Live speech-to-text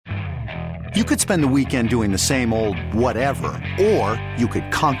You could spend the weekend doing the same old whatever, or you could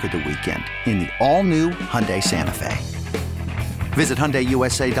conquer the weekend in the all-new Hyundai Santa Fe. Visit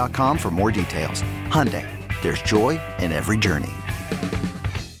HyundaiUSA.com for more details. Hyundai, there's joy in every journey.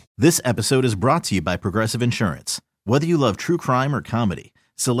 This episode is brought to you by Progressive Insurance. Whether you love true crime or comedy,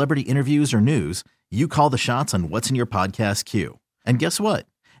 celebrity interviews or news, you call the shots on what's in your podcast queue. And guess what?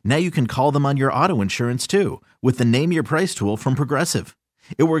 Now you can call them on your auto insurance too with the Name Your Price tool from Progressive.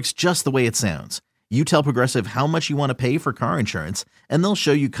 It works just the way it sounds. You tell Progressive how much you want to pay for car insurance, and they'll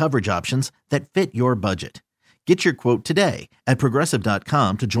show you coverage options that fit your budget. Get your quote today at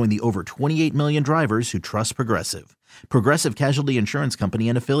Progressive.com to join the over 28 million drivers who trust Progressive. Progressive Casualty Insurance Company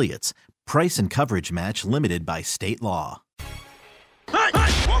and Affiliates. Price and coverage match limited by state law.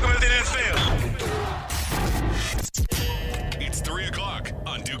 Welcome to the NFL. It's 3 o'clock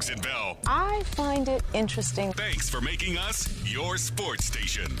on Dukes and Bell. I find it interesting. Thanks for making us your sports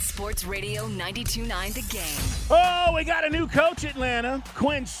station. Sports Radio 92.9 The Game. Oh, we got a new coach, Atlanta,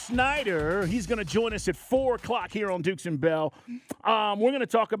 Quinn Snyder. He's going to join us at 4 o'clock here on Dukes and Bell. We're going to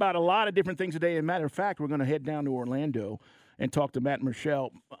talk about a lot of different things today. As a matter of fact, we're going to head down to Orlando and talk to Matt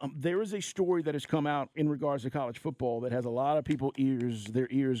Murschel. There is a story that has come out in regards to college football that has a lot of people their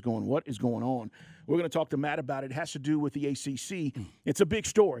ears going, what is going on? We're going to talk to Matt about it. It has to do with the ACC. It's a big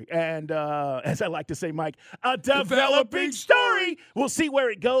story. And as I like to say, Mike, a developing story. We'll see where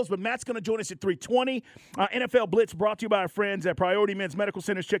it goes, but Matt's going to join us at 3:20. NFL Blitz brought to you by our friends at Priority Men's Medical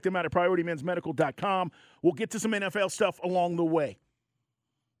Centers. Check them out at PriorityMen'sMedical.com. We'll get to some NFL stuff along the way.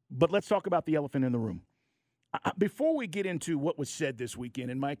 But let's talk about the elephant in the room. Before we get into what was said this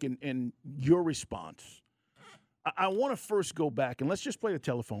weekend, and Mike, and your response, I want to first go back, and let's just play the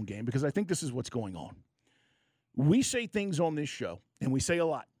telephone game, because I think this is what's going on. We say things on this show, and we say a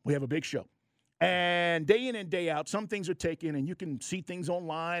lot. We have a big show. And day in and day out, some things are taken, and you can see things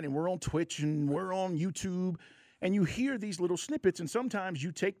online, and we're on Twitch, and we're on YouTube, and you hear these little snippets, and sometimes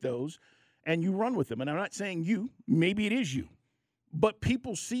you take those, and you run with them. And I'm not saying you. Maybe it is you. But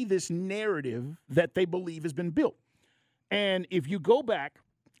people see this narrative that they believe has been built. And if you go back,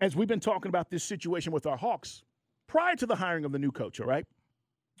 as we've been talking about this situation with our Hawks, prior to the hiring of the new coach, all right,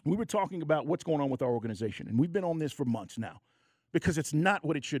 we were talking about what's going on with our organization. And we've been on this for months now because it's not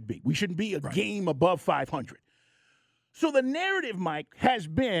what it should be. We shouldn't be a game above 500. So the narrative, Mike, has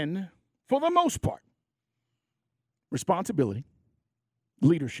been, for the most part, responsibility,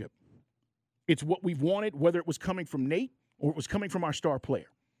 leadership. It's what we've wanted, whether it was coming from Nate or it was coming from our star player.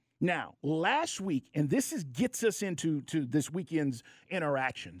 Now, last week, and this gets us into this weekend's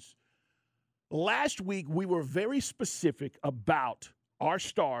interactions. Last week, we were very specific about our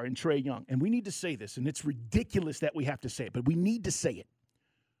star in Trae Young. And we need to say this, and it's ridiculous that we have to say it, but we need to say it.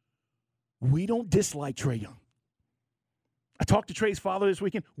 We don't dislike Trae Young. I talked to Trae's father this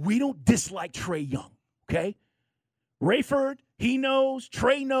weekend. We don't dislike Trae Young, okay? Rayford, he knows.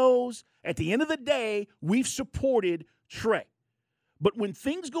 Trae knows. At the end of the day, we've supported Trae. But when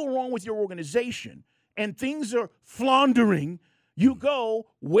things go wrong with your organization and things are floundering, you go,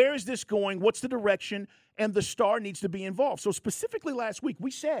 where is this going? What's the direction? And the star needs to be involved. So specifically last week,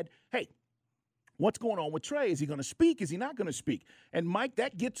 we said, hey, what's going on with Trae? Is he going to speak? Is he not going to speak? And, Mike,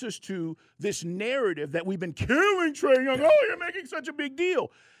 that gets us to this narrative that we've been killing Trae Young. Oh, you're making such a big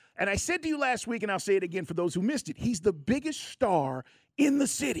deal. And I said to you last week, and I'll say it again for those who missed it, he's the biggest star in the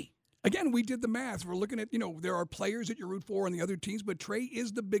city. Again, we did the math. We're looking at, there are players that you root for on the other teams, but Trae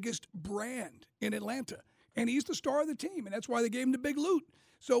is the biggest brand in Atlanta. And he's the star of the team, and that's why they gave him the big loot.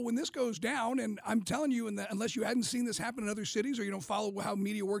 So when this goes down, and I'm telling you, unless you hadn't seen this happen in other cities or you don't follow how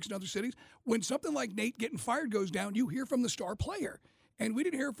media works in other cities, when something like Nate getting fired goes down, you hear from the star player. And we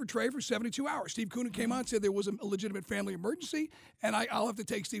didn't hear for Trae for 72 hours. Steve Koonin came on and said there was a legitimate family emergency, and I'll have to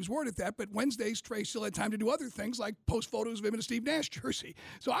take Steve's word at that. But Wednesdays, Trae still had time to do other things like post photos of him in a Steve Nash jersey.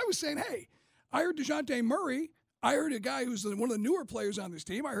 So I was saying, hey, I heard DeJounte Murray. I heard a guy who's one of the newer players on this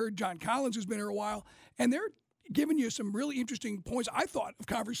team. I heard John Collins, who's been here a while. And they're giving you some really interesting points, I thought, of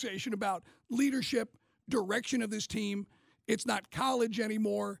conversation about leadership, direction of this team. It's not college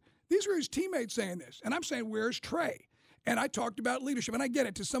anymore. These are his teammates saying this. And I'm saying, where's Trae? And I talked about leadership. And I get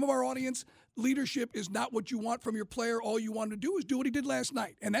it. To some of our audience, leadership is not what you want from your player. All you want him to do is do what he did last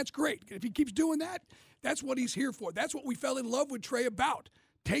night. And that's great. If he keeps doing that, that's what he's here for. That's what we fell in love with Trae about.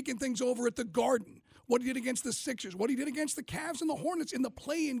 Taking things over at the Garden. What he did against the Sixers. What he did against the Cavs and the Hornets in the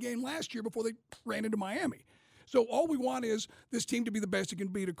play-in game last year before they ran into Miami. So all we want is this team to be the best it can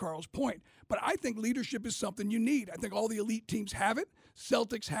be, to Carl's point. But I think leadership is something you need. I think all the elite teams have it.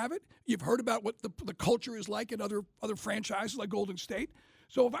 Celtics have it. You've heard about what the culture is like in other franchises like Golden State.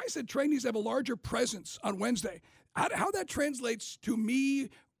 So if I said Trae needs to have a larger presence on Wednesday, how that translates to me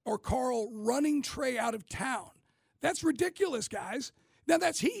or Carl running Trey out of town. That's ridiculous, guys. Now,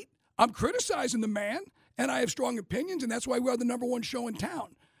 that's heat. I'm criticizing the man, and I have strong opinions, and that's why we are the number one show in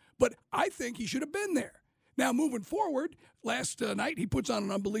town. But I think he should have been there. Now, moving forward, last night he puts on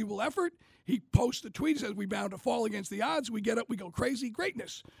an unbelievable effort. He posts a tweet, says, "We bound to fall against the odds. We get up, we go crazy,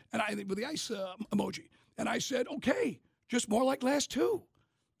 greatness." And I think with the ice emoji. And I said, okay, just more like last two.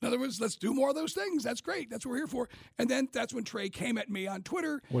 In other words, let's do more of those things. That's great. That's what we're here for. And then that's when Trey came at me on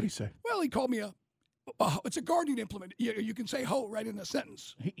Twitter. What'd he say? Well, he called me it's a Guardian implement. You can say "ho" right in the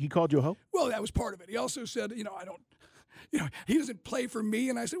sentence. He called you a hoe? Well, that was part of it. He also said, I don't, he doesn't play for me.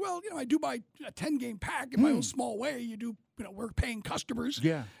 And I said, well, I do buy a 10-game pack in my own small way. You do, we're paying customers.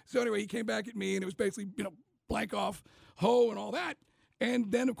 Yeah. So anyway, he came back at me, and it was basically, blank off "ho" and all that.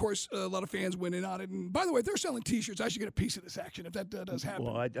 And then, of course, a lot of fans went in on it. And by the way, if they're selling T-shirts, I should get a piece of this action if that does happen.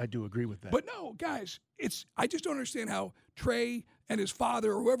 Well, I do agree with that. But no, guys, I just don't understand how Trey and his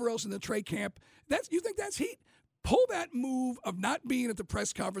father or whoever else in the Trey camp, you think that's heat? Pull that move of not being at the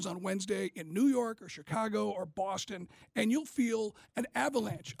press conference on Wednesday in New York or Chicago or Boston, and you'll feel an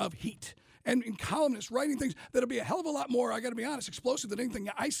avalanche of heat. And in columnists writing things that'll be a hell of a lot more, I got to be honest, explosive than anything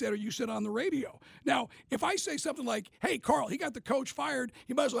I said or you said on the radio. Now, if I say something like, "Hey, Carl, he got the coach fired,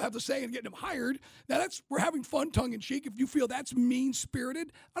 he might as well have the say in getting him hired," now we're having fun, tongue-in-cheek. If you feel that's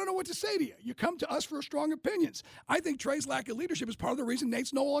mean-spirited, I don't know what to say to you. You come to us for strong opinions. I think Trey's lack of leadership is part of the reason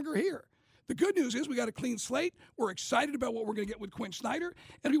Nate's no longer here. The good news is we got a clean slate. We're excited about what we're going to get with Quinn Snyder.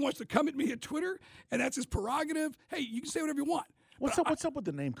 And if he wants to come at me at Twitter, and that's his prerogative, hey, you can say whatever you want. What's up with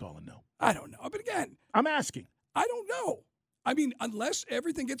the name calling, though? I don't know. But again, I'm asking. I don't know. I mean, unless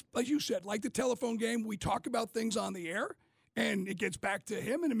everything gets, as you said, like the telephone game, we talk about things on the air, and it gets back to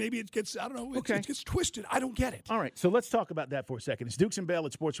him, and maybe it gets, I don't know, it gets twisted. I don't get it. All right, so let's talk about that for a second. It's Dukes and Bell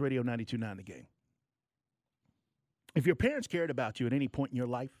at Sports Radio 92.9 The Game. If your parents cared about you at any point in your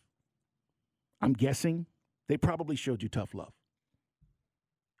life, I'm guessing they probably showed you tough love.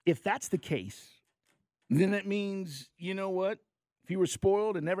 If that's the case, then that means, you know what? If you were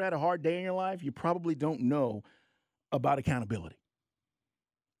spoiled and never had a hard day in your life, you probably don't know about accountability.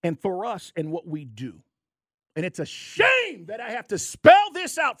 And for us and what we do, and it's a shame that I have to spell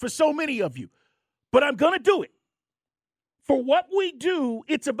this out for so many of you, but I'm going to do it. For what we do,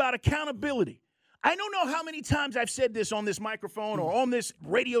 it's about accountability. I don't know how many times I've said this on this microphone or on this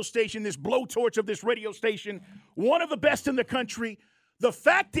radio station, this blowtorch of this radio station, one of the best in the country. The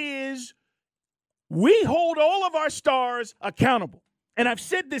fact is, we hold all of our stars accountable. And I've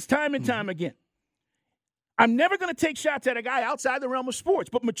said this time and time again. I'm never going to take shots at a guy outside the realm of sports,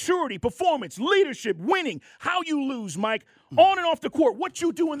 but maturity, performance, leadership, winning, how you lose, Mike, on and off the court, what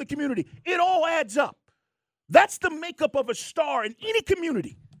you do in the community, it all adds up. That's the makeup of a star in any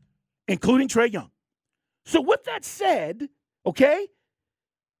community, including Trey Young. So with that said, okay,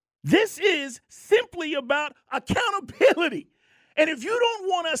 this is simply about accountability. And if you don't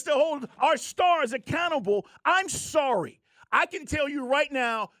want us to hold our stars accountable, I'm sorry. I can tell you right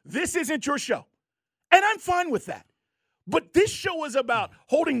now, this isn't your show. And I'm fine with that. But this show is about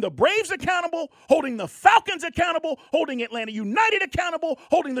holding the Braves accountable, holding the Falcons accountable, holding Atlanta United accountable,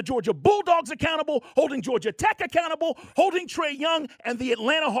 holding the Georgia Bulldogs accountable, holding Georgia Tech accountable, holding Trey Young and the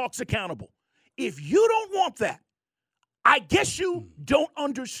Atlanta Hawks accountable. If you don't want that, I guess you don't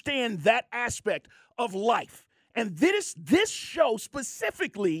understand that aspect of life. And this show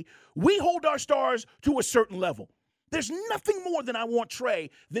specifically, we hold our stars to a certain level. There's nothing more than I want Trey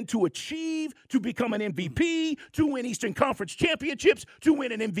than to achieve, to become an MVP, to win Eastern Conference championships, to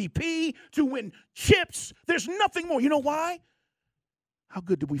win an MVP, to win chips. There's nothing more. You know why? How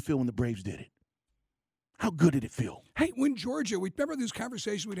good did we feel when the Braves did it? How good did it feel? Hey, when Georgia, we remember these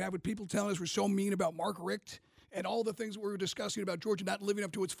conversations we'd have with people telling us we're so mean about Mark Richt and all the things we were discussing about Georgia not living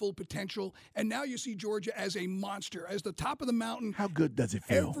up to its full potential. And now you see Georgia as a monster, as the top of the mountain. How good does it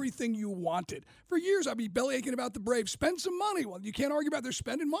feel? Everything you wanted. For years, I'd be bellyaching about the Braves. Spend some money. Well, you can't argue about they're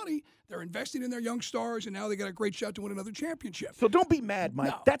spending money. They're investing in their young stars, and now they got a great shot to win another championship. So don't be mad, Mike.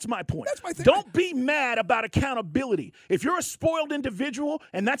 No. That's my point. That's my thing. Don't be mad about accountability. If you're a spoiled individual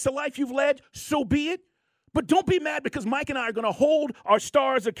and that's the life you've led, so be it. But don't be mad because Mike and I are going to hold our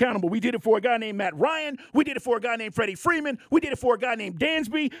stars accountable. We did it for a guy named Matt Ryan. We did it for a guy named Freddie Freeman. We did it for a guy named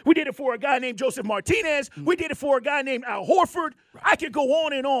Dansby. We did it for a guy named Joseph Martinez. We did it for a guy named Al Horford. Right. I could go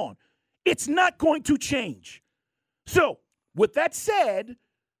on and on. It's not going to change. So, with that said,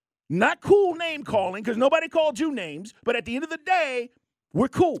 not cool name calling because nobody called you names, but at the end of the day, we're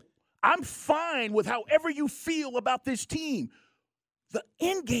cool. I'm fine with however you feel about this team. The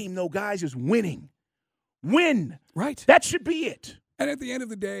end game, though, guys, is winning. Win. Right. That should be it. And at the end of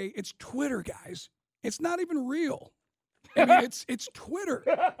the day, it's Twitter, guys. It's not even real. I mean, it's Twitter.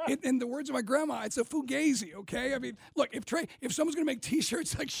 In the words of my grandma, it's a fugazi, okay? I mean, look, if someone's going to make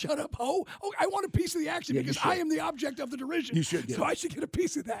T-shirts like "Shut Up, Ho," I want a piece of the action because I am the object of the derision. You should get so it. I should get a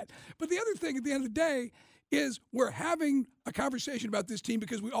piece of that. But the other thing, at the end of the day, is we're having a conversation about this team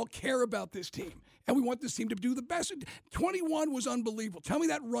because we all care about this team. And we want this team to do the best. 21 was unbelievable. Tell me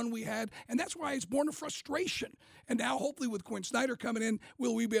that run we had. And that's why it's born of frustration. And now, hopefully, with Quinn Snyder coming in,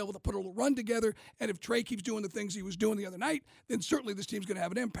 will we be able to put a little run together? And if Trey keeps doing the things he was doing the other night, then certainly this team's going to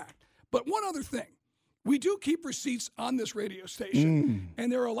have an impact. But one other thing. We do keep receipts on this radio station.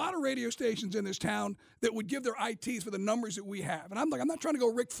 And there are a lot of radio stations in this town that would give their ITs for the numbers that we have. And I'm not trying to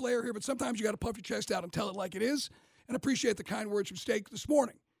go Ric Flair here, but sometimes you got to puff your chest out and tell it like it is. And appreciate the kind words from Steak this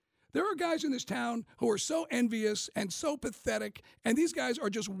morning. There are guys in this town who are so envious and so pathetic, and these guys are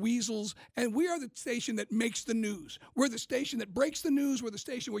just weasels, and we are the station that makes the news. We're the station that breaks the news. We're the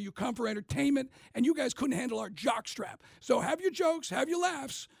station where you come for entertainment, and you guys couldn't handle our jockstrap. So have your jokes, have your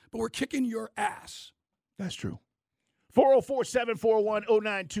laughs, but we're kicking your ass. That's true.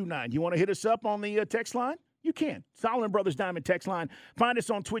 404-741-0929. You want to hit us up on the text line? You can. Solomon Brothers Diamond text line. Find us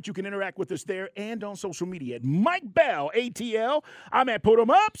on Twitch. You can interact with us there and on social media at Mike Bell, ATL. I'm at Put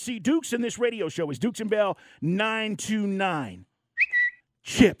 'em Up. See Dukes, and this radio show is Dukes and Bell 929.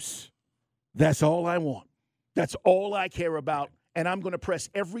 Chips. That's all I want. That's all I care about. And I'm going to press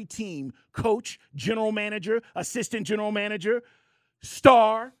every team, coach, general manager, assistant general manager,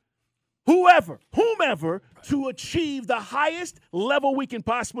 star, whomever, to achieve the highest level we can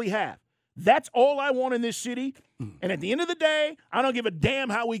possibly have. That's all I want in this city. And at the end of the day, I don't give a damn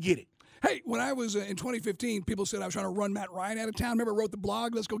how we get it. Hey, when I was in 2015, people said I was trying to run Matt Ryan out of town. Remember, I wrote the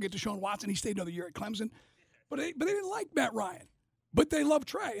blog, let's go get Deshaun Watson. He stayed another year at Clemson. But they didn't like Matt Ryan. But they love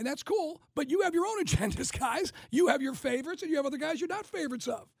Trey, and that's cool. But you have your own agendas, guys. You have your favorites, and you have other guys you're not favorites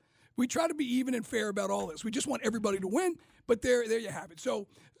of. We try to be even and fair about all this. We just want everybody to win, but there you have it. So,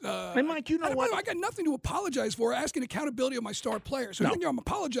 and Mike, you know what? I got nothing to apologize for. Asking accountability of my star players. So I think I'm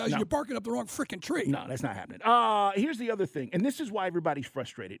apologizing. You're barking up the wrong freaking tree. No, that's not happening. Here's the other thing, and this is why everybody's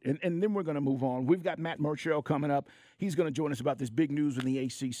frustrated. And then we're going to move on. We've got Matt Murchell coming up. He's going to join us about this big news in the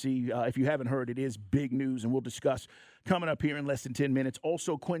ACC. If you haven't heard, it is big news, and we'll discuss coming up here in less than 10 minutes.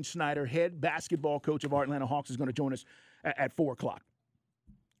 Also, Quinn Snyder, head basketball coach of our Atlanta Hawks, is going to join us at 4 o'clock.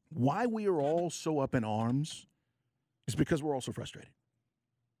 Why we are all so up in arms is because we're all so frustrated.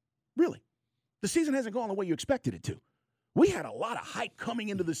 Really. The season hasn't gone the way you expected it to. We had a lot of hype coming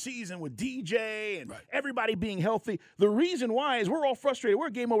into the season with DJ and everybody being healthy. The reason why is we're all frustrated. We're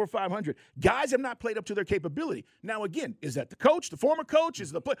a game over 500. Guys have not played up to their capability. Now, again, is that the coach, the former coach,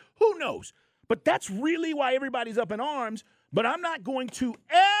 is the player? Who knows? But that's really why everybody's up in arms. But I'm not going to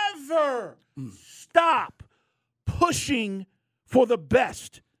ever stop pushing for the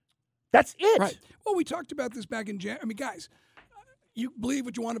best. That's it. Right. Well, we talked about this back in January. I mean, guys, you believe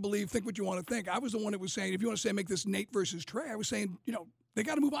what you want to believe, think what you want to think. I was the one that was saying, if you want to say make this Nate versus Trey, I was saying, they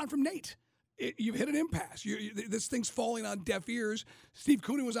got to move on from Nate. You've hit an impasse. This thing's falling on deaf ears. Steve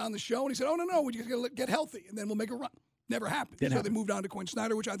Coonan was on the show, and he said, oh, no, we just got to get healthy, and then we'll make a run. Never happened. They moved on to Quinn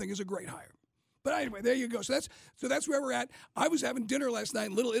Snyder, which I think is a great hire. But anyway, there you go. So that's where we're at. I was having dinner last night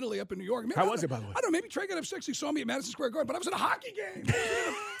in Little Italy up in New York. Maybe, How was it, by the way? I don't know. Maybe Trey got upset because he saw me at Madison Square Garden, but I was at a hockey game.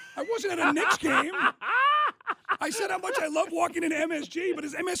 I wasn't at a Knicks game. I said how much I love walking into MSG, but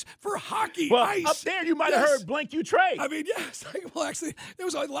it's MS for hockey. Well, ice. up there you might have heard blank you Trey. I mean, yes. Well, actually, there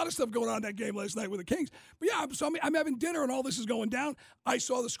was a lot of stuff going on in that game last night with the Kings. But yeah, so I'm having dinner and all this is going down. I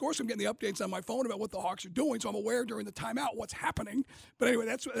saw the score, so I'm getting the updates on my phone about what the Hawks are doing, so I'm aware during the timeout what's happening. But anyway,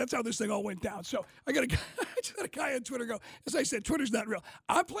 that's how this thing all went down. So I just had a guy on Twitter go, as I said, Twitter's not real.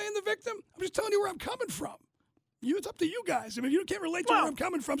 I'm playing the victim. I'm just telling you where I'm coming from. It's up to you guys. I mean, if you can't relate to where I'm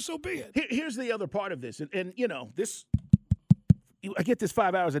coming from, so be it. Here's the other part of this. And this, I get this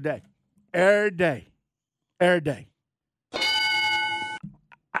 5 hours a day. Every day.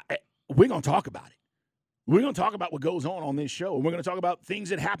 We're going to talk about it. We're going to talk about what goes on this show. And we're going to talk about things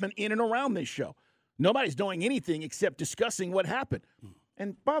that happen in and around this show. Nobody's doing anything except discussing what happened.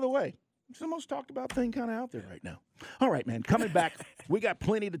 And by the way, it's the most talked about thing kind of out there right now. All right, man. Coming back, we got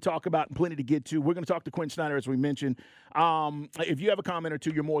plenty to talk about and plenty to get to. We're going to talk to Quinn Snyder, as we mentioned. If you have a comment or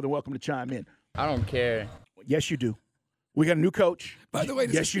two, you're more than welcome to chime in. I don't care. Yes, you do. We got a new coach. By the way,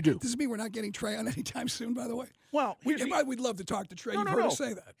 you do. Does this mean we're not getting Trey on anytime soon, by the way? Well, we'd love to talk to Trey. You've heard us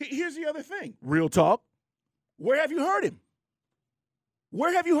say that. Here's the other thing. Real talk. Where have you heard him?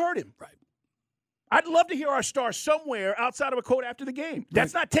 Right. I'd love to hear our star somewhere outside of a quote after the game.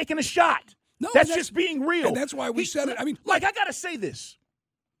 That's not taking a shot. No, that's just being real. And that's why we said it. I mean, I got to say this.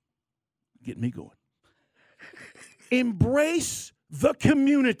 Get me going. Embrace the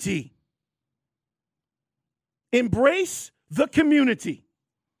community. Embrace the community.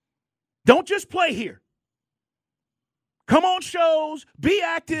 Don't just play here. Come on shows, be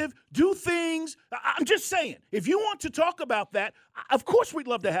active, do things. I'm just saying, if you want to talk about that, of course we'd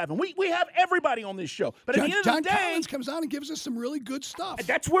love to have him. We have everybody on this show. But at the end of the day, John Collins comes on and gives us some really good stuff.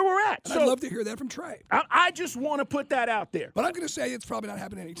 That's where we're at. And I'd love to hear that from Trey. I just want to put that out there. But I'm going to say it's probably not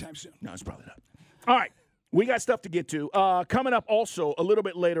happening anytime soon. No, it's probably not. All right, we got stuff to get to. Coming up also a little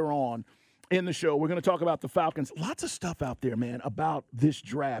bit later on in the show, we're going to talk about the Falcons. Lots of stuff out there, man, about this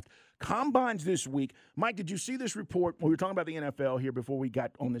draft. Combines this week. Mike, did you see this report? We were talking about the NFL here before we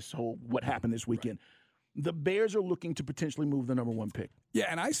got on this whole what happened this weekend. Right. The Bears are looking to potentially move the number 1 pick. Yeah,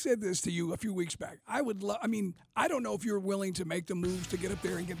 and I said this to you a few weeks back. I don't know if you're willing to make the moves to get up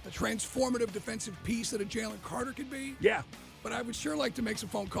there and get the transformative defensive piece that a Jalen Carter could be. Yeah. But I would sure like to make some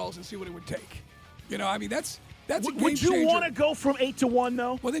phone calls and see what it would take. That's a game Would you changer. want to go from 8 to 1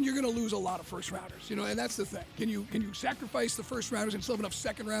 though? Well, then you're going to lose a lot of first rounders, and that's the thing. Can you sacrifice the first rounders and still have enough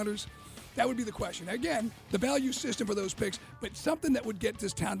second rounders? That would be the question. Again, the value system for those picks, but something that would get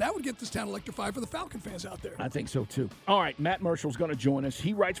this town electrified for the Falcon fans out there. I think so too. All right, Matt Marshall's going to join us.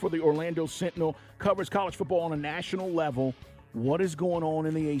 He writes for the Orlando Sentinel, covers college football on a national level. What is going on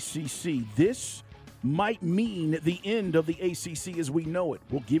in the ACC? This might mean the end of the ACC as we know it.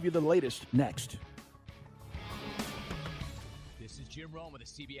 We'll give you the latest next. This is Jim Rome with the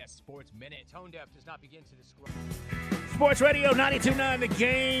CBS Sports Minute. Tone deaf does not begin to describe. Sports Radio 92.9 The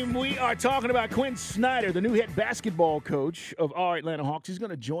Game. We are talking about Quinn Snyder, the new head basketball coach of our Atlanta Hawks. He's going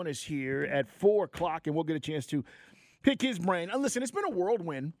to join us here at 4 o'clock, and we'll get a chance to pick his brain. Now, listen, it's been a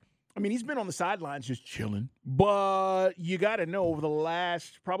whirlwind. I mean, he's been on the sidelines just chilling. But you got to know, over the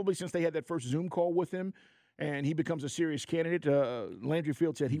last, probably since they had that first Zoom call with him, and he becomes a serious candidate. Landry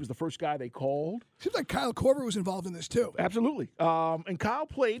Field said he was the first guy they called. Seems like Kyle Korver was involved in this, too. Absolutely. And Kyle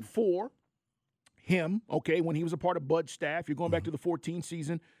played for him, when he was a part of Bud's staff. You're going back to the 14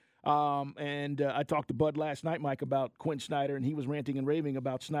 season. And I talked to Bud last night, Mike, about Quinn Snyder, and he was ranting and raving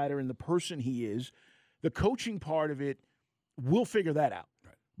about Snyder and the person he is. The coaching part of it, we'll figure that out.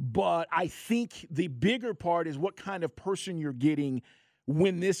 Right. But I think the bigger part is what kind of person you're getting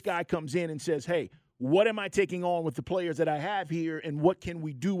when this guy comes in and says, hey, what am I taking on with the players that I have here, and what can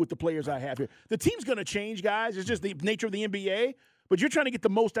we do with the players I have here? The team's going to change, guys. It's just the nature of the NBA. But you're trying to get the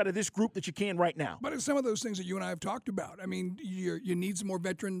most out of this group that you can right now. But it's some of those things that you and I have talked about. I mean, you need some more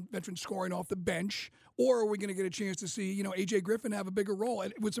veteran scoring off the bench, or are we going to get a chance to see, A.J. Griffin have a bigger role?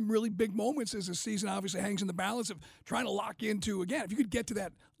 And with some really big moments as the season obviously hangs in the balance of trying to lock into, again, if you could get to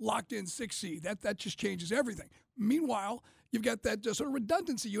that locked-in 6 seed, that just changes everything. Meanwhile, you've got that sort of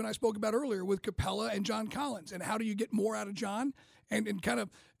redundancy you and I spoke about earlier with Capella and John Collins. And how do you get more out of John? And kind of,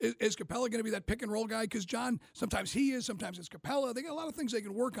 is Capella going to be that pick-and-roll guy? Because John, sometimes he is, sometimes it's Capella. They got a lot of things they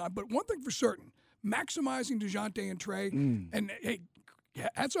can work on. But one thing for certain, maximizing DeJounte and Trey, and, hey,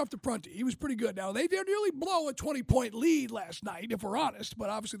 hats off to Prunty. He was pretty good. Now, they did nearly blow a 20-point lead last night, if we're honest. But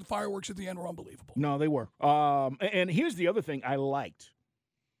obviously the fireworks at the end were unbelievable. No, they were. And here's the other thing I liked.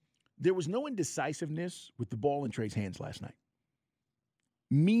 There was no indecisiveness with the ball in Trey's hands last night.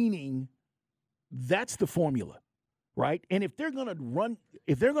 Meaning, that's the formula. Right? And if they're gonna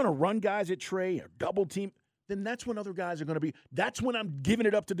run guys at Trey or double team, then that's when other guys are gonna be. That's when I'm giving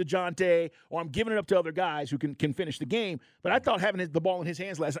it up to DeJounte, or I'm giving it up to other guys who can finish the game. But I thought having the ball in his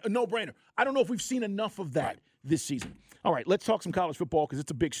hands last night, a no-brainer. I don't know if we've seen enough of that this season. All right, let's talk some college football because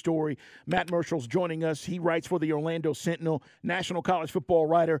it's a big story. Matt Marshall's joining us. He writes for the Orlando Sentinel, national college football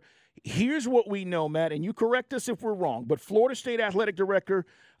writer. Here's what we know, Matt, and you correct us if we're wrong, but Florida State Athletic Director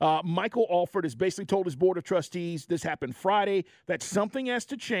Michael Alford has basically told his board of trustees, this happened Friday, that something has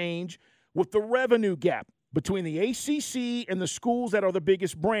to change with the revenue gap between the ACC and the schools that are the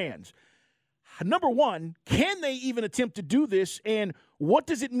biggest brands. Number one, can they even attempt to do this, and what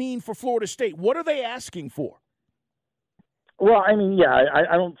does it mean for Florida State? What are they asking for? Well, I mean, yeah,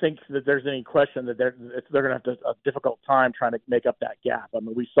 I don't think that there's any question that they're going to have a difficult time trying to make up that gap. I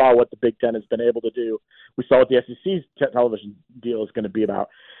mean, we saw what the Big Ten has been able to do. We saw what the SEC's television deal is going to be about.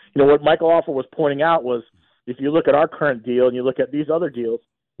 What Michael Alford was pointing out was, if you look at our current deal and you look at these other deals,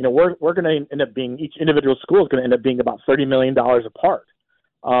 we're going to end up being, each individual school is going to end up being about $30 million apart.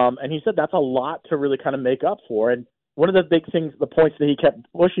 And he said that's a lot to really kind of make up for. And one of the big things, the points that he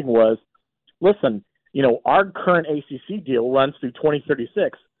kept pushing was, listen, our current ACC deal runs through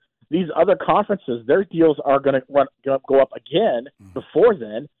 2036. These other conferences, their deals are going to go up again before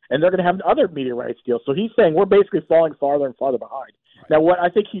then, and they're going to have other media rights deals. So he's saying we're basically falling farther and farther behind. Right. Now, what I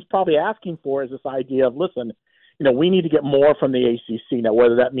think he's probably asking for is this idea of, listen, we need to get more from the ACC. Now,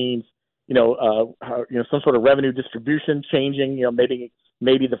 whether that means, some sort of revenue distribution changing.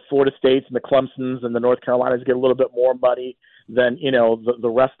 Maybe the Florida States and the Clemsons and the North Carolinas get a little bit more money than the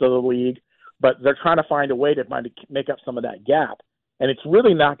rest of the league. But they're trying to find a way to make up some of that gap. And it's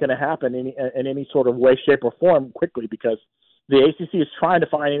really not going to happen in any sort of way, shape, or form quickly, because the ACC is trying to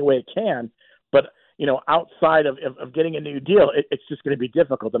find any way it can. But, outside of getting a new deal, it's just going to be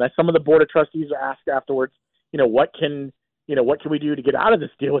difficult. And some of the board of trustees are asked afterwards, what can we do to get out of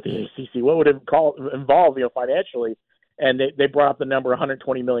this deal with the ACC? What would it involve, financially? And they brought up the number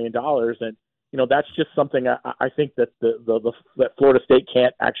 $120 million. And, that's just something I think that that Florida State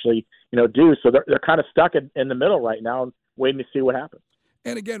can't actually, do. So they're kind of stuck in the middle right now, waiting to see what happens.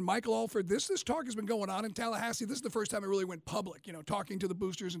 And again, Michael Alford, this talk has been going on in Tallahassee. This is the first time it really went public, talking to the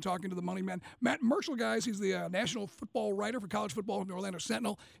boosters and talking to the money men. Matt Marshall, guys, he's the national football writer for college football in the Orlando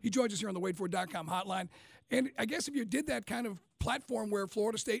Sentinel. He joins us here on the WadeFord.com hotline. And I guess if you did that kind of platform where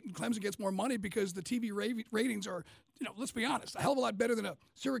Florida State and Clemson gets more money because the TV ratings are, let's be honest, a hell of a lot better than a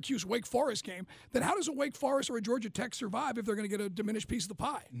Syracuse-Wake Forest game, then how does a Wake Forest or a Georgia Tech survive if they're going to get a diminished piece of the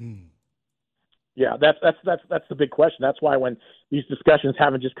pie? Yeah, that's the big question. That's why when these discussions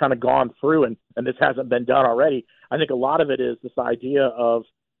haven't just kind of gone through and this hasn't been done already, I think a lot of it is this idea of,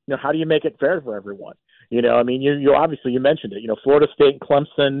 how do you make it fair for everyone? You obviously, you mentioned it, Florida State and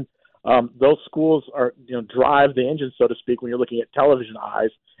Clemson, those schools are, drive the engine, so to speak, when you're looking at television eyes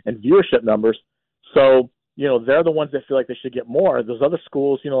and viewership numbers. So, they're the ones that feel like they should get more. Those other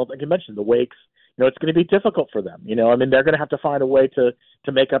schools, like you mentioned, the Wakes, it's going to be difficult for them. They're going to have to find a way to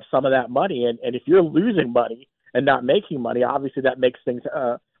make up some of that money. And if you're losing money and not making money, obviously that makes things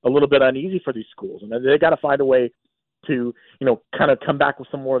a little bit uneasy for these schools. And they got to find a way to, kind of come back with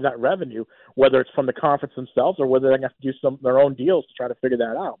some more of that revenue, whether it's from the conference themselves or whether they have to do some of their own deals to try to figure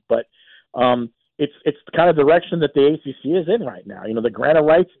that out. But it's the kind of direction that the ACC is in right now. The grant of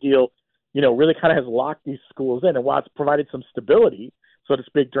rights deal, really kind of has locked these schools in. And while it's provided some stability, so to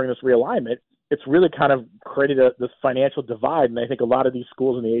speak, during this realignment, it's really kind of created this financial divide. And I think a lot of these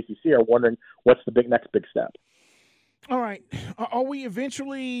schools in the ACC are wondering what's the next big step. All right. Are we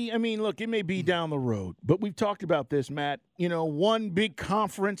eventually – look, it may be down the road, but we've talked about this, Matt. One big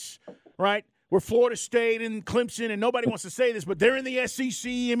conference, right, where Florida State and Clemson, and nobody wants to say this, but they're in the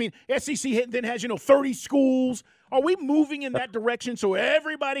SEC. SEC then has, 30 schools. Are we moving in that direction so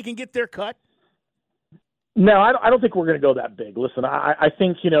everybody can get their cut? No, I don't think we're going to go that big. Listen, I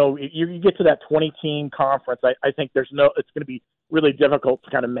think, you get to that 20-team conference, I think it's going to be really difficult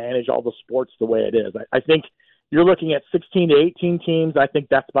to kind of manage all the sports the way it is. I think you're looking at 16 to 18 teams. I think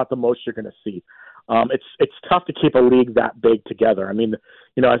that's about the most you're going to see. It's tough to keep a league that big together.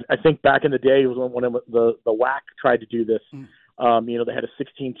 I think back in the day when the WAC tried to do this, they had a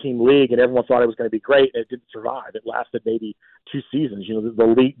 16-team league and everyone thought it was going to be great, and it didn't survive. It lasted maybe 2 seasons.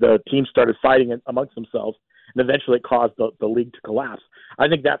 The teams started fighting amongst themselves, and eventually it caused the league to collapse. I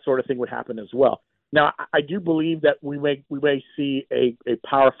think that sort of thing would happen as well. Now, I do believe that we may see a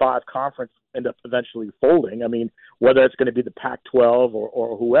Power 5 conference end up eventually folding. Whether it's going to be the Pac-12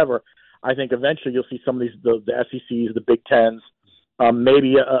 or whoever, I think eventually you'll see some of these the SECs, the Big Tens,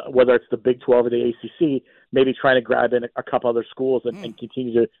 maybe whether it's the Big 12 or the ACC, maybe trying to grab in a couple other schools and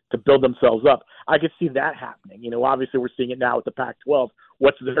continue to build themselves up. I could see that happening. Obviously we're seeing it now with the Pac-12.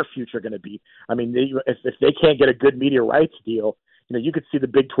 What's their future going to be? If they can't get a good media rights deal, you could see the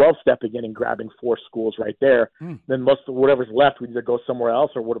Big 12 stepping in and grabbing 4 schools right there. Then most of whatever's left would either go somewhere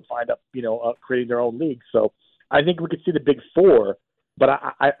else or would find up, creating their own league. So I think we could see the Big 4. But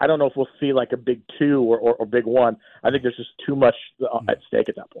I don't know if we'll see like a Big 2 or Big 1. I think there's just too much at stake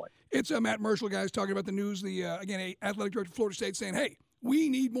at that point. It's Matt Marshall, guys, talking about the news. Again, athletic director of Florida State saying, hey, we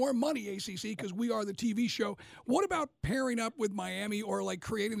need more money, ACC, because we are the TV show. What about pairing up with Miami or like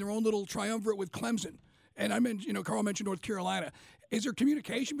creating their own little triumvirate with Clemson? And I mentioned, Carl mentioned North Carolina. Is there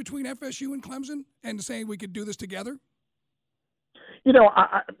communication between FSU and Clemson and saying we could do this together?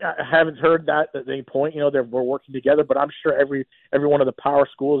 I haven't heard that at any point. We're working together, but I'm sure every one of the power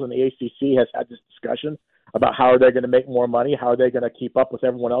schools in the ACC has had this discussion about how are they going to make more money, how are they going to keep up with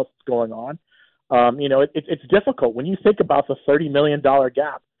everyone else that's going on. It's difficult when you think about the $30 million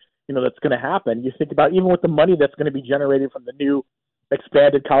gap, that's going to happen. You think about even with the money that's going to be generated from the new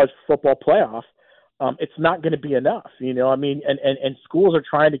expanded college football playoff, it's not going to be enough. And schools are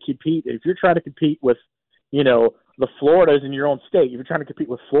trying to compete. If you're trying to compete with, the Floridas in your own state, if you're trying to compete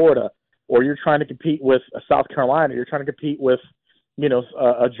with Florida, or you're trying to compete with South Carolina, you're trying to compete with,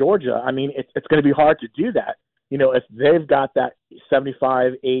 Georgia, it's going to be hard to do that. If they've got that $75,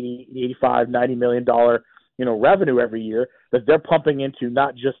 $80, $85, $90 million, revenue every year that they're pumping into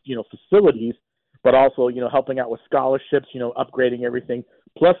not just, facilities, but also, helping out with scholarships, upgrading everything.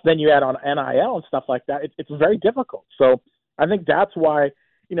 Plus, then you add on NIL and stuff like that. It's very difficult. So I think that's why,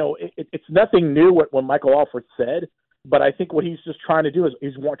 it's nothing new what Michael Alford said, but I think what he's just trying to do is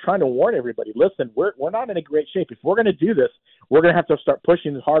he's trying to warn everybody, listen, we're not in a great shape. If we're going to do this, we're going to have to start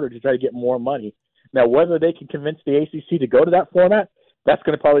pushing harder to try to get more money. Now, whether they can convince the ACC to go to that format, that's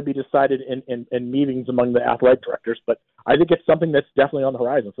going to probably be decided in meetings among the athletic directors. But I think it's something that's definitely on the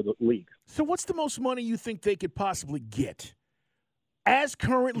horizon for the league. So what's the most money you think they could possibly get as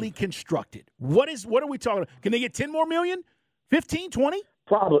currently constructed? What are we talking about? Can they get 10 more million? 15, 20?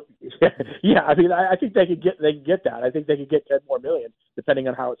 Probably. Yeah, I mean, I think they could get that. I think they could get 10 more million, depending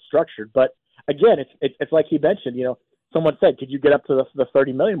on how it's structured. But again, it's like he mentioned, someone said, could you get up to the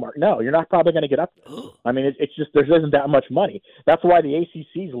 30 million mark? No, you're not probably going to get up there. I mean, it's just there isn't that much money. That's why the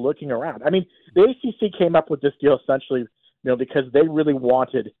ACC is looking around. I mean, the ACC came up with this deal essentially, because they really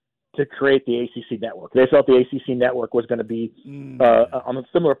wanted to create the ACC network. They felt the ACC network was going to be on a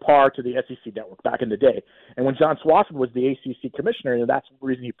similar par to the SEC network back in the day. And when John Swofford was the ACC commissioner, that's the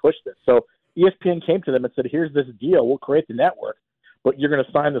reason he pushed this. So ESPN came to them and said, here's this deal. We'll create the network, but you're going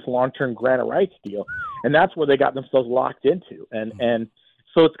to sign this long-term grant of rights deal. And that's where they got themselves locked into. And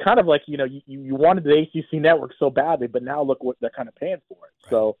so it's kind of like, you wanted the ACC network so badly, but now look what they're kind of paying for it.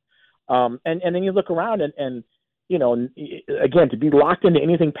 So, and then you look around and again, to be locked into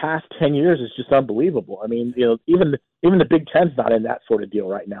anything past 10 years is just unbelievable. I mean, even the Big Ten's not in that sort of deal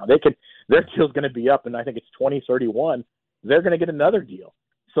right now. Their deal's going to be up, and I think it's 2031. They're going to get another deal.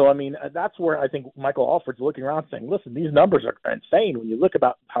 So, I mean, that's where I think Michael Alford's looking around saying, listen, these numbers are insane when you look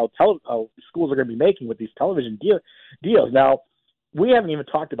about how schools are going to be making with these television deals. Now, we haven't even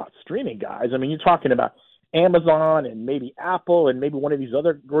talked about streaming, guys. I mean, you're talking about Amazon and maybe Apple and maybe one of these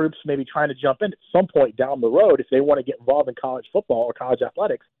other groups maybe trying to jump in at some point down the road if they want to get involved in college football or college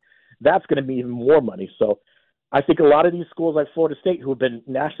athletics. That's going to be even more money. So I think a lot of these schools like Florida State who have been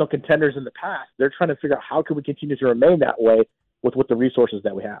national contenders in the past, they're trying to figure out how can we continue to remain that way with the resources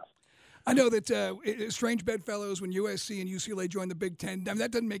that we have. I know that strange bedfellows when USC and UCLA joined the Big Ten. I mean,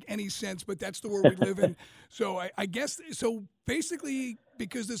 that doesn't make any sense, but that's the world we live in. So I guess so. Basically,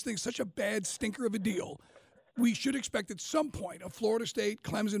 because this thing's such a bad stinker of a deal, we should expect at some point of Florida State,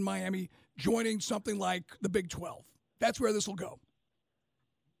 Clemson, Miami joining something like the Big 12. That's where this will go.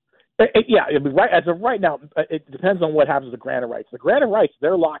 Yeah, I mean, as of right now, it depends on what happens with the grant of rights. The grant of rights,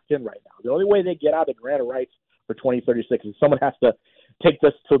 they're locked in right now. The only way they get out of the grant of rights for 2036 is someone has to take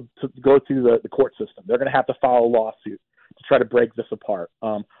this to go through the court system. They're going to have to file a lawsuit to try to break this apart.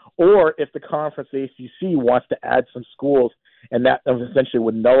 Or if the conference, the ACC, wants to add some schools, and that essentially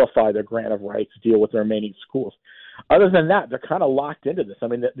would nullify their grant of rights deal with the remaining schools. Other than that, they're kind of locked into this. I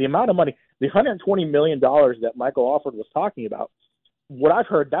mean, the amount of money, the $120 million that Michael Alford was talking about, what I've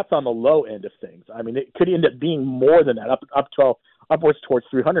heard, that's on the low end of things. I mean, it could end up being more than that, upwards towards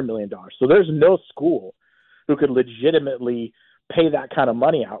 $300 million. So there's no school who could legitimately pay that kind of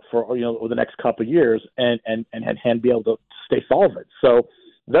money out for over the next couple of years and be able to stay solvent. So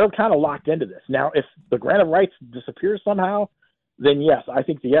they're kind of locked into this. Now, if the grant of rights disappears somehow, then yes, I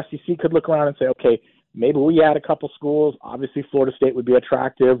think the SEC could look around and say, okay, maybe we add a couple schools. Obviously, Florida State would be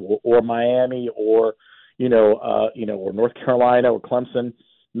attractive, or Miami, or or North Carolina, or Clemson.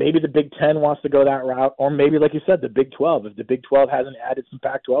 Maybe the Big Ten wants to go that route, or maybe, like you said, the Big 12. If the Big 12 hasn't added some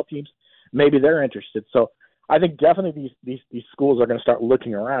Pac-12 teams, maybe they're interested. So I think definitely these schools are going to start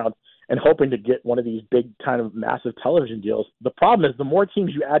looking around and hoping to get one of these big kind of massive television deals. The problem is the more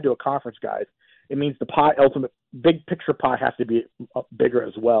teams you add to a conference, guys, it means the ultimate big picture pie has to be bigger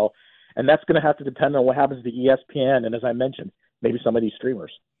as well. And that's going to have to depend on what happens to ESPN and, as I mentioned, maybe some of these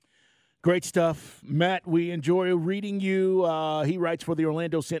streamers. Great stuff. Matt, we enjoy reading you. He writes for the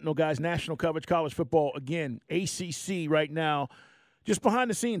Orlando Sentinel, guys, national coverage, college football. Again, ACC right now. Just behind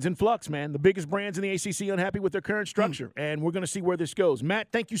the scenes, in flux, man. The biggest brands in the ACC unhappy with their current structure, and we're going to see where this goes. Matt,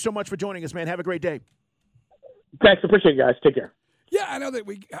 thank you so much for joining us, man. Have a great day. Thanks. Appreciate it, guys. Take care. Yeah, I know that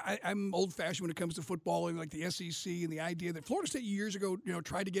I'm old-fashioned when it comes to football and like the SEC and the idea that Florida State years ago,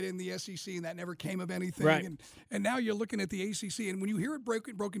 tried to get in the SEC and that never came of anything. Right. And now you're looking at the ACC, and when you hear it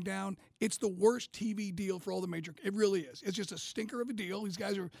broken down, it's the worst TV deal for all the major. It really is. It's just a stinker of a deal. These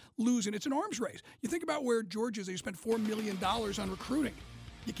guys are losing. It's an arms race. You think about where Georgia is. They spent $4 million on recruiting.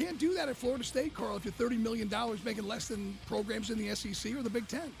 You can't do that at Florida State, Carl, if you're $30 million making less than programs in the SEC or the Big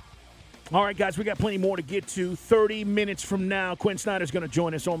Ten. All right, guys, we got plenty more to get to. 30 minutes from now, Quinn Snyder's going to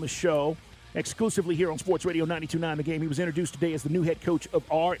join us on the show exclusively here on Sports Radio 92.9 The Game. He was introduced today as the new head coach of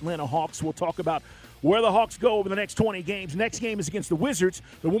our Atlanta Hawks. We'll talk about where the Hawks go over the next 20 games. Next game is against the Wizards.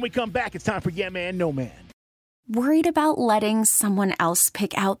 But when we come back, it's time for Yeah Man, No Man. Worried about letting someone else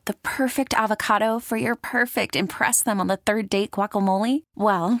pick out the perfect avocado for your perfect impress them on the third date guacamole?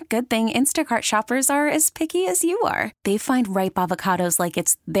 Well, good thing Instacart shoppers are as picky as you are. They find ripe avocados like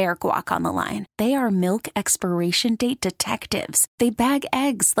it's their guac on the line. They are milk expiration date detectives. They bag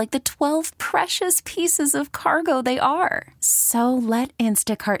eggs like the 12 precious pieces of cargo they are. So let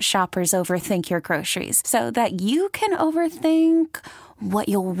Instacart shoppers overthink your groceries so that you can overthink what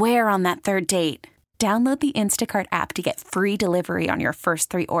you'll wear on that third date. Download the Instacart app to get free delivery on your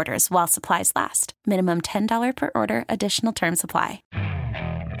first 3 orders while supplies last. Minimum $10 per order. Additional terms apply.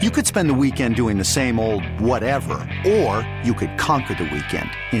 You could spend the weekend doing the same old whatever, or you could conquer the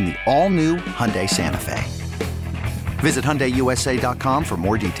weekend in the all-new Hyundai Santa Fe. Visit HyundaiUSA.com for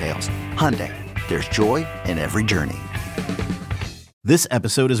more details. Hyundai, there's joy in every journey. This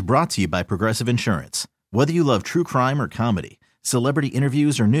episode is brought to you by Progressive Insurance. Whether you love true crime or comedy, celebrity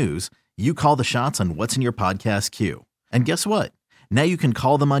interviews or news, you call the shots on what's in your podcast queue. And guess what? Now you can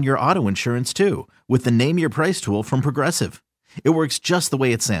call them on your auto insurance too with the Name Your Price tool from Progressive. It works just the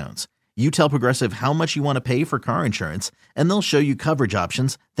way it sounds. You tell Progressive how much you want to pay for car insurance, and they'll show you coverage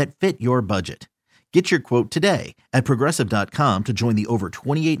options that fit your budget. Get your quote today at Progressive.com to join the over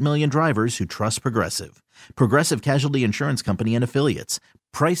 28 million drivers who trust Progressive. Progressive Casualty Insurance Company and Affiliates.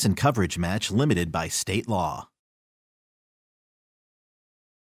 Price and coverage match limited by state law.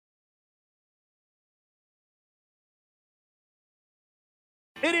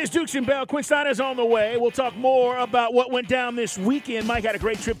 It is Dukes and Bell. Quinn Snyder's on the way. We'll talk more about what went down this weekend. Mike had a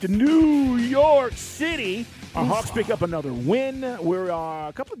great trip to New York City. Our Hawks pick up another win. We're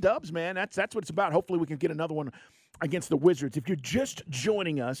a couple of dubs, man. That's what it's about. Hopefully we can get another one against the Wizards. If you're just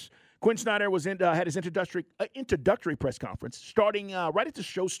joining us, Quinn Snyder was had his introductory press conference starting right as the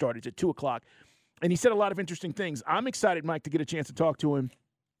show started at 2 o'clock, and he said a lot of interesting things. I'm excited, Mike, to get a chance to talk to him.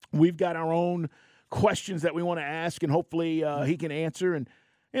 We've got our own questions that we want to ask, and hopefully he can answer. And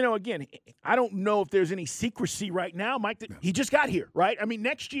you know, again, I don't know if there's any secrecy right now, Mike. He just got here, right? I mean,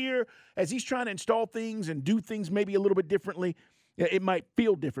 next year, as he's trying to install things and do things maybe a little bit differently, it might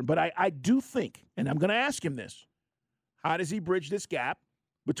feel different. But I do think, and I'm going to ask him this, how does he bridge this gap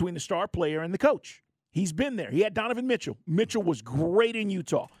between the star player and the coach? He's been there. He had Donovan Mitchell. Mitchell was great in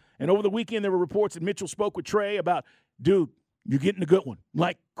Utah. And over the weekend, there were reports that Mitchell spoke with Trey about, dude, you're getting a good one.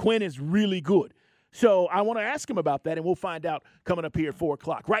 Like, Quinn is really good. So I want to ask him about that, and we'll find out coming up here at 4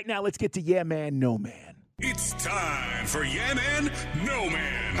 o'clock. Right now, let's get to Yeah Man, No Man. It's time for Yeah Man, No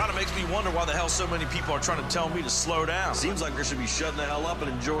Man. Kind of makes me wonder why the hell so many people are trying to tell me to slow down. Seems like they should be shutting the hell up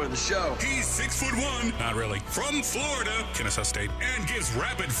and enjoying the show. He's 6'1", not really, from Florida, Kennesaw State, and gives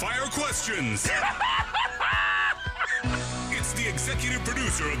rapid-fire questions. It's the executive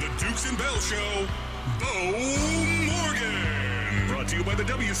producer of the Dukes and Bell Show, Bo Morgan. Brought to you by the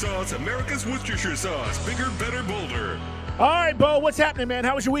W-Sauce, America's Worcestershire sauce. Bigger, better, bolder. All right, Bo, what's happening, man?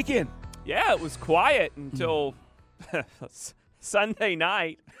 How was your weekend? Yeah, it was quiet until Sunday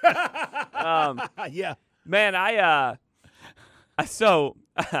night. Yeah. Man, I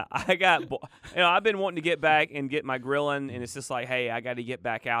got, I've been wanting to get back and get my grilling, and it's just like, hey, I got to get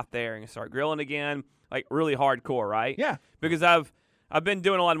back out there and start grilling again, like really hardcore, right? Yeah. Because I've been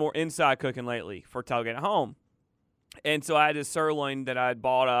doing a lot more inside cooking lately for tailgate at home. And so I had this sirloin that I had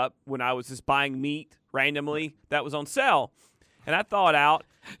bought up when I was just buying meat randomly that was on sale. And I thawed out.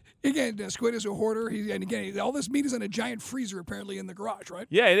 Again, Squid is a hoarder. All this meat is in a giant freezer apparently in the garage, right?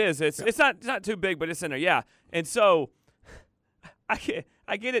 Yeah, it is. It's not too big, but it's in there. Yeah. And so I get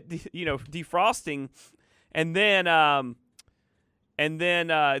it, defrosting, and then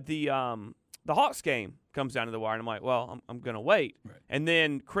the Hawks game comes down to the wire, and I'm like, well, I'm gonna wait. Right. And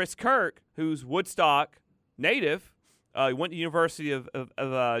then Chris Kirk, who's Woodstock native, he went to the University of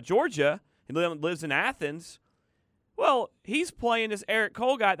Georgia and lives in Athens. Well, he's playing this Eric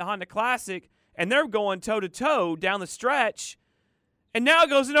Cole guy at the Honda Classic, and they're going toe-to-toe down the stretch, and now it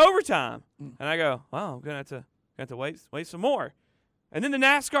goes in overtime. And I go, wow, I'm going to have to wait some more. And then the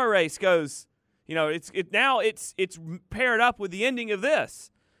NASCAR race goes, it's paired up with the ending of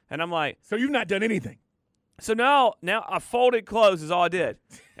this. And I'm like. So you've not done anything. So now I folded clothes is all I did,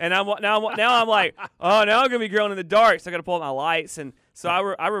 and now I'm like, oh, now I'm gonna be grilling in the dark, so I got to pull out my lights, and so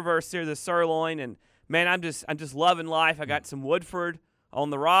I reversed here the sirloin, and man, I'm just loving life. I got some Woodford on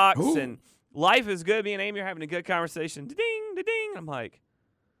the rocks, Ooh. And life is good. Me and Amy are having a good conversation. Da-ding, da-ding. I'm like,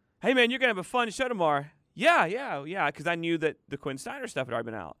 hey man, you're gonna have a fun show tomorrow. Yeah, because I knew that the Quinn Snyder stuff had already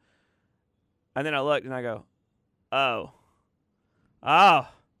been out, and then I looked and I go, oh, damn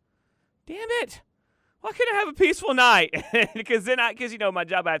it. Why couldn't I have a peaceful night? Because my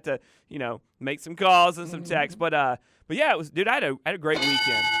job, I have to, make some calls and some texts. But yeah, it was, dude. I had a great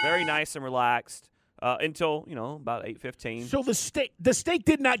weekend. Very nice and relaxed. until about 8:15. So the steak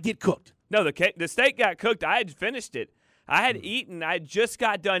did not get cooked. No, the steak got cooked. I had finished it. I had eaten. I just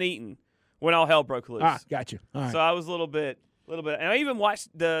got done eating when all hell broke loose. Got you. All right. So I was a little bit. And I even watched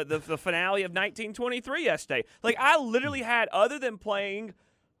the finale of 1923 yesterday. Like, I literally had, other than playing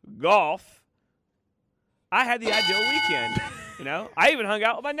golf, I had the ideal weekend. I even hung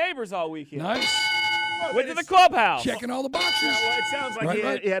out with my neighbors all weekend. Nice. Went to the clubhouse. Checking all the boxes. Well, it sounds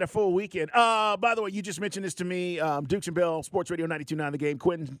like he had a full weekend. By the way, you just mentioned this to me. Dukes and Bell, Sports Radio 92.9 The Game.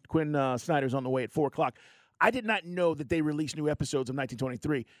 Quinn Snyder's on the way at 4 o'clock. I did not know that they released new episodes of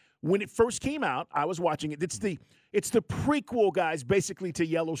 1923. When it first came out, I was watching it. It's the prequel, guys, basically to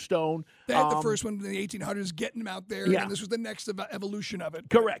Yellowstone. They had the first one in the 1800s, getting them out there, and this was the next evolution of it.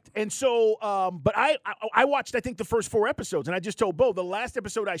 Correct. And so, but I watched, I think, the first 4 episodes, and I just told Bo, the last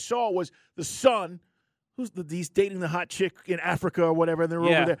episode I saw was the son, he's dating the hot chick in Africa or whatever, and they're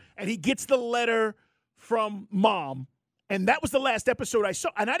over there, and he gets the letter from mom. And that was the last episode I saw,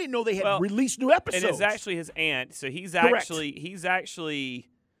 and I didn't know they had released new episodes. And it's actually his aunt, so he's actually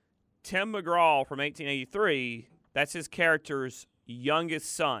Tim McGraw from 1883. That's his character's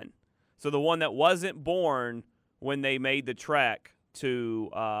youngest son, so the one that wasn't born when they made the trek to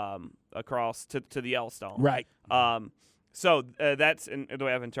across to the Yellowstone. Right. So that's the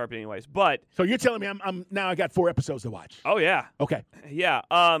way I've interpreted, anyways. But so you're telling me I'm now I got 4 episodes to watch. Oh yeah. Okay. Yeah.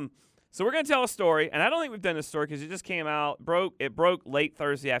 So we're going to tell a story, and I don't think we've done this story because it just came out. It broke late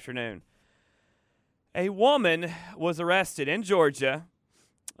Thursday afternoon. A woman was arrested in Georgia,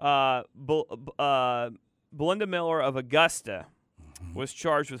 Belinda Miller of Augusta, was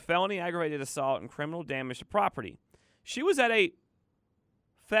charged with felony aggravated assault and criminal damage to property. She was at a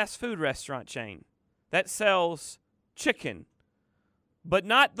fast food restaurant chain that sells chicken, but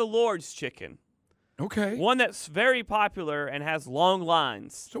not the Lord's chicken. Okay. One that's very popular and has long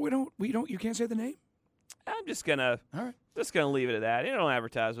lines. So you can't say the name? I'm just gonna leave it at that. They don't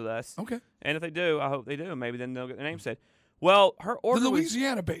advertise with us. Okay. And if they do, I hope they do. Maybe then they'll get their name said. Well, her order the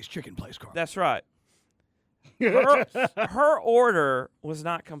Louisiana-based chicken place, Carl. That's right. Her order was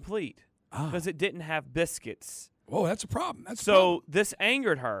not complete because it didn't have biscuits. Whoa, that's a problem. This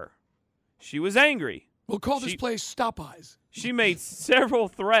angered her. She was angry. We'll call this place Stop Eyes. She made several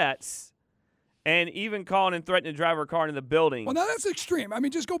threats. And even calling and threatening to drive her car into the building. Well, now that's extreme. I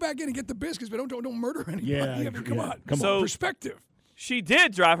mean, just go back in and get the biscuits, but don't murder anybody. Come on. Perspective. She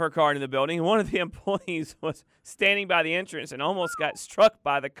did drive her car into the building, and one of the employees was standing by the entrance and almost got struck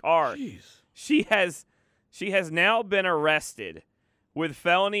by the car. Jeez. She has now been arrested with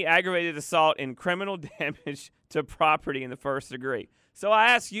felony aggravated assault and criminal damage to property in the first degree. So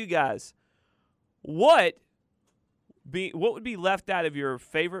I ask you guys, what would be left out of your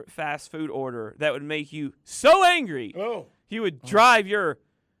favorite fast food order that would make you so angry you would drive your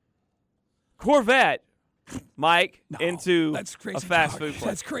Corvette, Mike, into a fast food place?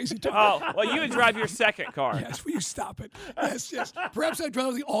 That's crazy talk. Oh, well, you would drive your second car. Yes, will you stop it? Yes. Perhaps I'd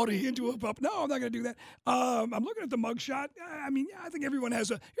drive the Audi into a pub. No, I'm not going to do that. I'm looking at the mugshot. I mean, I think everyone has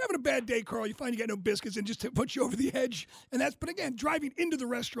you're having a bad day, Carl. You find you got no biscuits and just to put you over the edge. But again, driving into the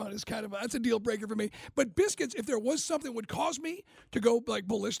restaurant is that's a deal breaker for me. But biscuits, if there was something that would cause me to go like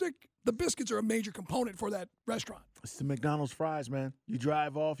ballistic, the biscuits are a major component for that restaurant. It's the McDonald's fries, man. You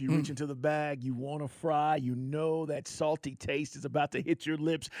drive off, you reach into the bag, you want a fry, you know that salty taste is about to hit your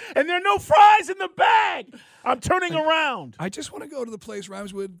lips, and there are no fries in the bag. I'm turning around. I just want to go to the place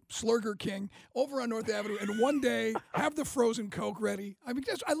rhymes with Slurger King over on North Avenue, and one day have the frozen Coke ready. I mean,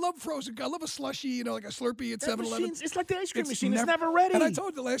 I love frozen. I love a slushie, like a Slurpee at 7-Eleven. It's like the ice cream machine. It's never ready. And I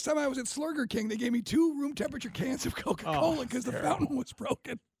told you the last time I was at Slurger King, they gave me 2 room temperature cans of Coca-Cola because the fountain was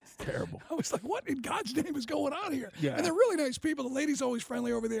broken. It's terrible. I was like, what in God's name is going on here? Yeah. And they're really nice people. The lady's always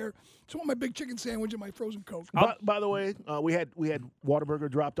friendly over there. So I want my big chicken sandwich and my frozen Coke. By the way, we had Whataburger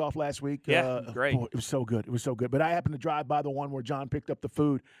dropped off last week. Yeah, great. It was so good. It was so good. But I happened to drive by the one where John picked up the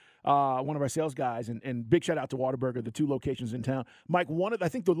food. One of our sales guys, and big shout out to Whataburger, the 2 locations in town. Mike, I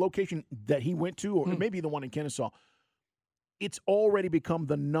think the location that he went to, or maybe the one in Kennesaw, it's already become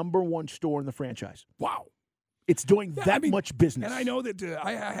the #1 store in the franchise. Wow. It's doing much business. And I know that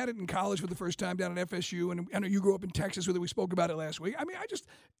I had it in college for the first time down at FSU, and I know you grew up in Texas with it. We spoke about it last week. I mean,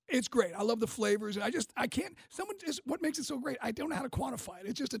 it's great. I love the flavors, and what makes it so great, I don't know how to quantify it.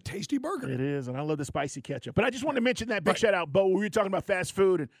 It's just a tasty burger. It is, and I love the spicy ketchup. But I just wanted to mention that. Big shout out, Bo. We were talking about fast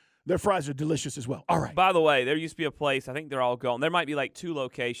food, and their fries are delicious as well. All right. By the way, there used to be a place, I think they're all gone. There might be like 2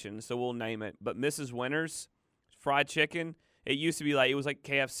 locations, so we'll name it. But Mrs. Winter's fried chicken, it used to be it was like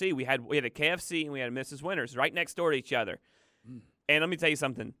KFC. We had a KFC and we had a Mrs. Winter's right next door to each other. And let me tell you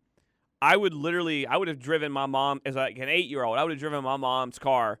something. I would have driven my mom as like an 8-year-old. I would have driven my mom's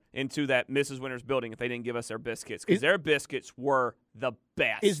car into that Mrs. Winters building if they didn't give us their biscuits, because their biscuits were the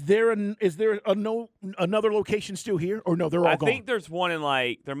best. Is there another location still here, or no? They're all gone. I think there's one in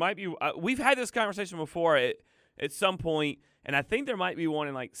there might be. We've had this conversation before at some point, and I think there might be one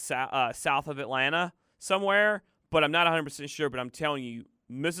in south of Atlanta somewhere, but I'm not 100% sure. But I'm telling you,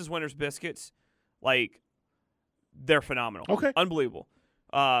 Mrs. Winters biscuits, they're phenomenal. Okay, unbelievable.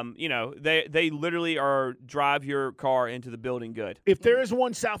 They literally drive your car into the building good. If there is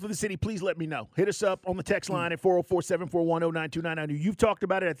one south of the city, please let me know. Hit us up on the text line at 404-741-0929. You've talked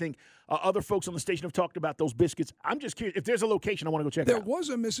about it. I think other folks on the station have talked about those biscuits. I'm just curious. If there's a location, I want to go check it out. There was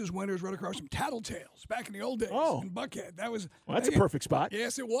a Mrs. Winters right across from Tattletales back in the old days in Buckhead. That's a perfect spot.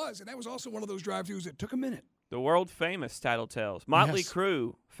 Yes, it was. And that was also one of those drive-thrus that took a minute. The world-famous Tattletales. Motley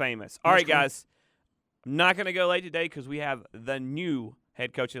Crue famous. All right, guys. I'm not going to go late today because we have the new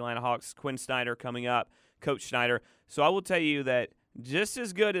head coach of the Atlanta Hawks, Quinn Snyder, coming up, Coach Snyder. So I will tell you that just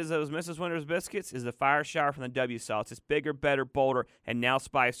as good as those Mrs. Winters biscuits is the fire shower from the W Sauce. It's bigger, better, bolder, and now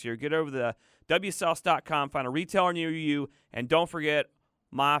spicier. Get over to WSauce.com, find a retailer near you, and don't forget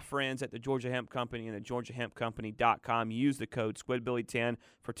my friends at the Georgia Hemp Company and the GeorgiaHempCompany.com. Use the code SquidBilly10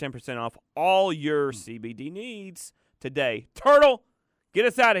 for 10% off all your CBD needs today. Turtle, get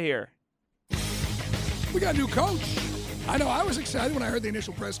us out of here. We got a new coach. I know I was excited when I heard the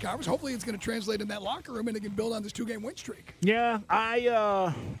initial press conference. Hopefully it's going to translate in that locker room and they can build on this 2-game win streak. Yeah,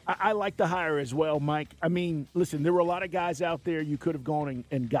 I like the hire as well, Mike. I mean, listen, there were a lot of guys out there you could have gone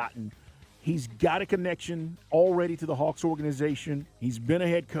and gotten. He's got a connection already to the Hawks organization. He's been a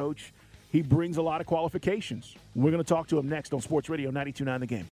head coach. He brings a lot of qualifications. We're going to talk to him next on Sports Radio 92.9 The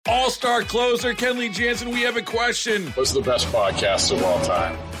Game. All-star closer Kenley Jansen, we have a question. What's the best podcast of all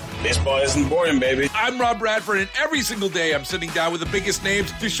time? Baseball isn't boring, baby. I'm Rob Bradford, and every single day I'm sitting down with the biggest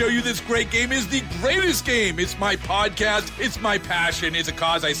names to show you this great game is the greatest game. It's my podcast. It's my passion. It's a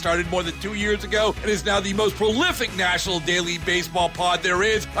cause I started more than 2 years ago and is now the most prolific national daily baseball pod there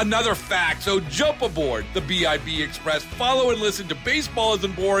is. Another fact, so jump aboard the BIB Express. Follow and listen to Baseball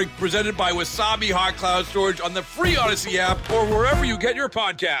Isn't Boring, presented by Wasabi Hot Cloud Storage on the free Odyssey app or wherever you get your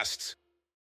podcasts.